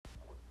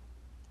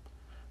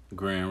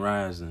Grand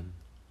Rising.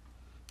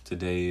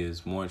 Today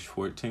is March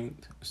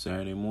 14th,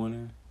 Saturday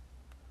morning,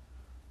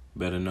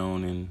 better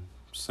known in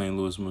St.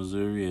 Louis,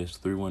 Missouri as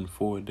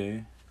 314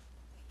 Day.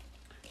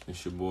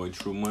 It's your boy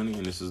True Money,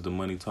 and this is the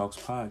Money Talks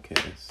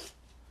podcast.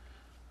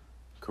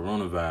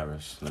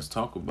 Coronavirus. Let's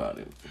talk about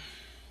it.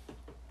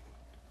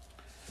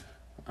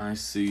 I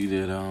see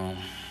that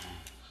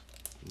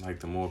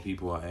the more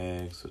people I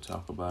ask to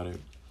talk about it,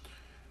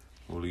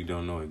 really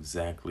don't know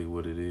exactly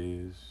what it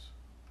is.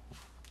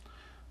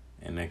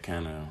 And that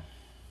kind of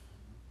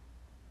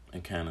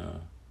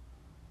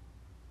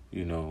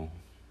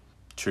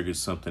triggered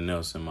something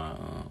else in my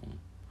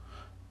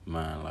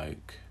mind.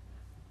 Like,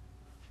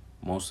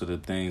 most of the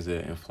things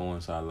that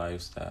influence our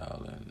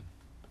lifestyle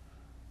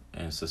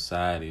and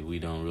society, we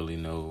don't really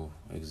know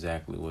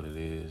exactly what it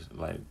is.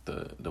 Like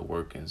the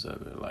workings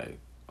of it, like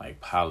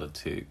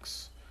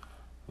politics,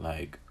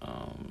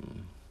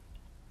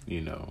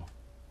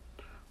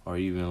 or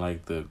even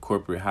like the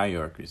corporate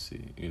hierarchy.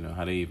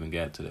 How they even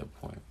got to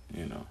that point.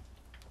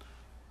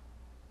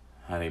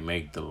 How they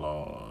make the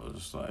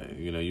laws. Like,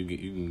 you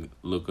can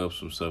look up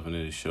some stuff and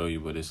it'll show you,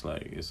 but it's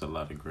a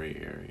lot of gray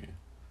area.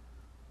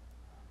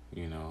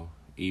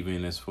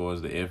 Even as far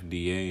as the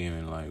FDA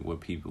and like what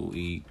people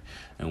eat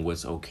and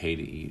what's okay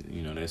to eat,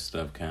 that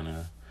stuff kind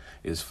of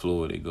is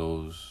fluid. It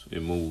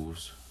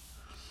moves.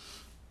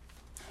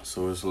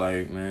 So it's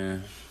like,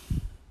 man,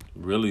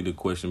 really the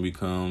question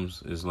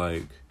becomes, is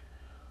like,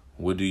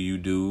 what do you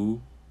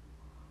do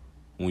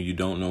when you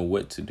don't know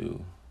what to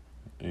do?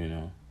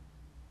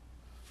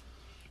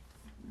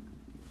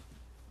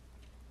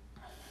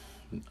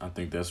 I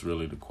think that's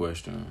really the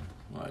question.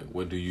 Like,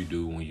 what do you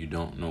do when you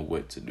don't know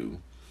what to do?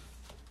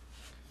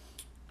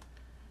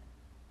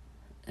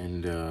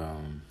 And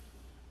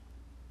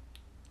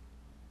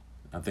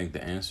I think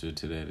the answer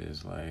to that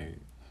is like,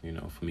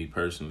 for me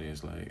personally,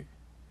 it's like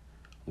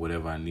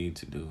whatever I need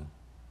to do.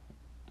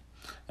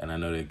 And I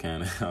know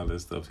that all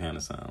this stuff kind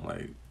of sound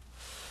like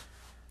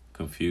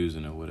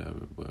confusing or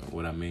whatever, but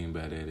what I mean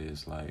by that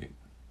is like,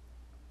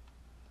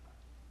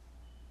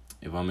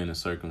 if I'm in a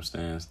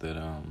circumstance that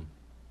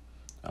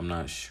I'm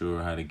not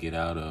sure how to get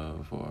out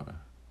of,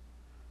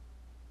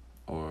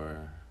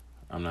 or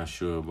I'm not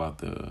sure about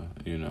the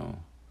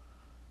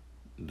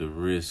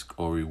risk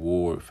or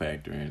reward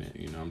factor in it.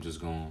 I'm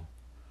just gonna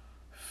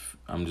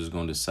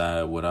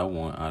decide what I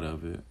want out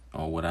of it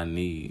or what I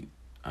need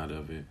out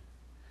of it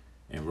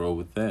and roll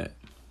with that.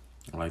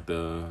 Like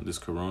this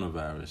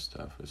coronavirus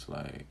stuff, it's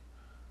like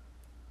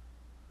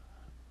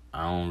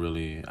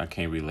I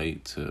can't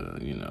relate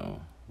to,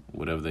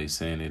 whatever they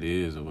saying it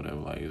is or whatever.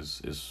 Like,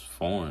 it's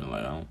foreign.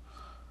 Like,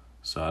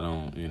 I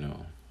don't,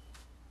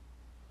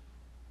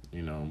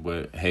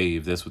 but hey,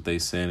 if that's what they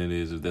saying it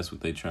is, if that's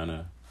what they trying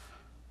to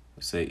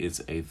say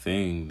it's a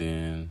thing,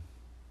 then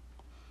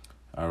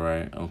all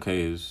right,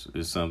 okay,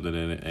 it's something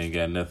that ain't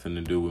got nothing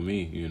to do with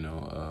me.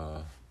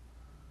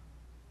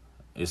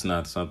 It's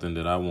not something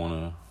that I want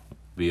to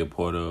be a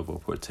part of or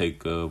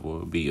partake of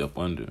or be up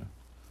under.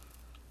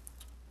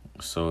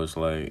 So it's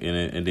like,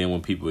 and then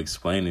when people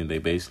explain it, they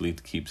basically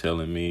keep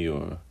telling me,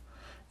 or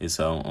it's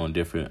on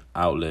different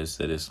outlets,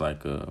 that it's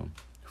like a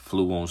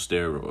flu on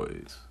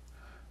steroids.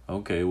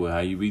 Okay, well, how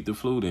you beat the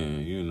flu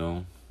then?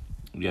 You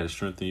got to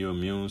strengthen your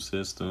immune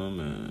system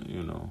and,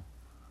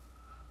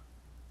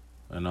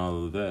 and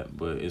all of that.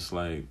 But it's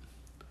like,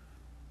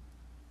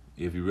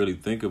 if you really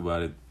think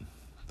about it,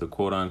 the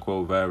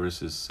quote-unquote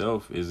virus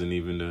itself isn't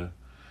even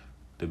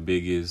the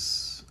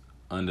biggest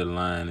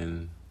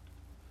underlying,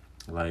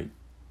 like,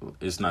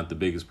 it's not the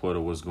biggest part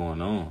of what's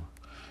going on.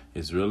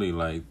 It's really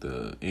like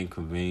the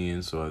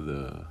inconvenience or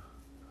the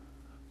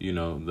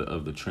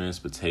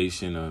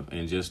transportation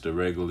and just the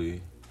regular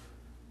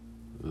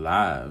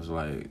lives.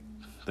 Like,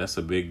 that's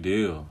a big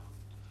deal.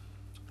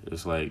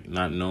 It's like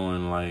not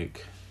knowing,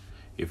 like,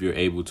 if you're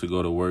able to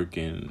go to work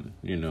and,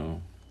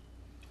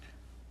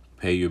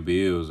 pay your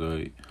bills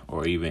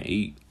or even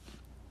eat.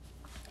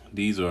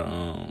 These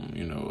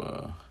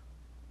are,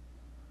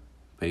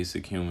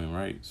 basic human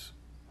rights.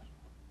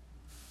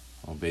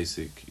 Or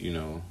basic,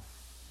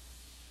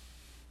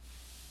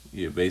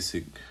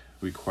 basic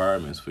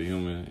requirements for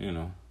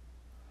human,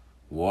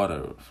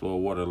 water, flow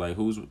water. Like,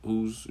 who's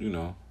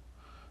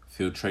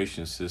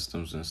filtration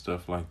systems and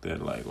stuff like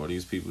that. Like, are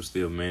these people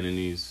still manning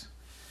these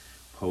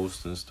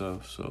posts and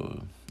stuff?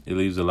 So it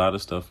leaves a lot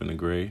of stuff in the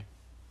gray.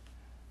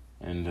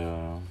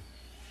 And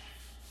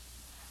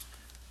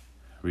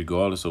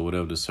regardless of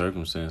whatever the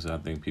circumstance, I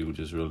think people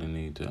just really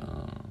need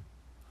to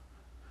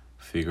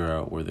figure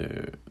out where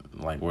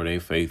their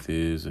faith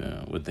is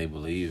and what they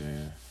believe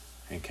in,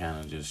 and kind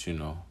of just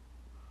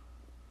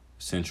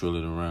central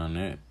it around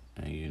that.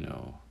 And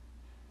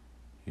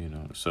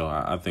so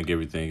I think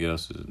everything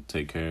else is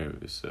take care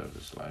of itself.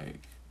 It's like,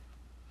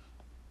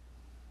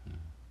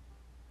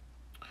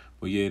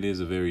 well, yeah, it is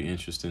a very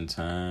interesting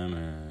time,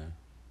 and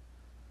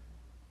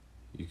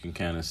you can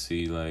kind of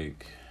see,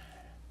 like,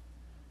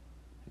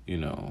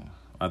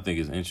 I think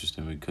it's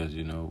interesting because,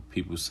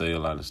 people say a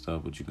lot of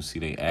stuff, but you can see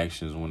their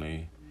actions when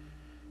they,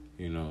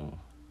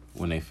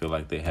 when they feel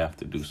like they have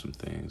to do some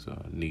things or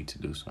need to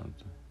do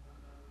something.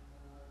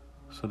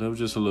 So that was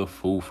just a little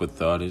food for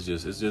thought. It's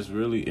just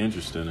really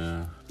interesting,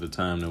 the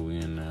time that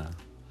we're in now.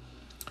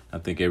 I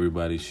think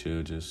everybody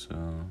should just,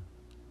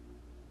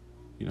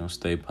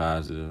 stay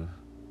positive,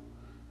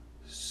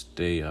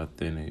 stay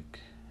authentic,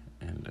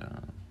 and,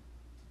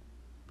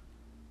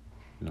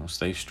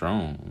 stay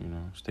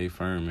strong, stay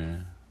firm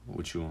in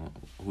what you want,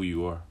 who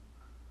you are.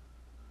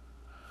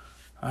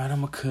 All right,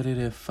 I'm going to cut it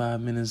at 5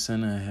 minutes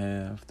and a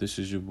half. This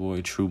is your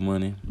boy, True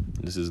Money.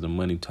 This is the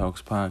Money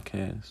Talks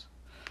podcast.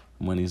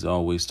 Money's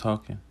always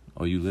talking.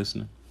 Are you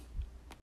listening?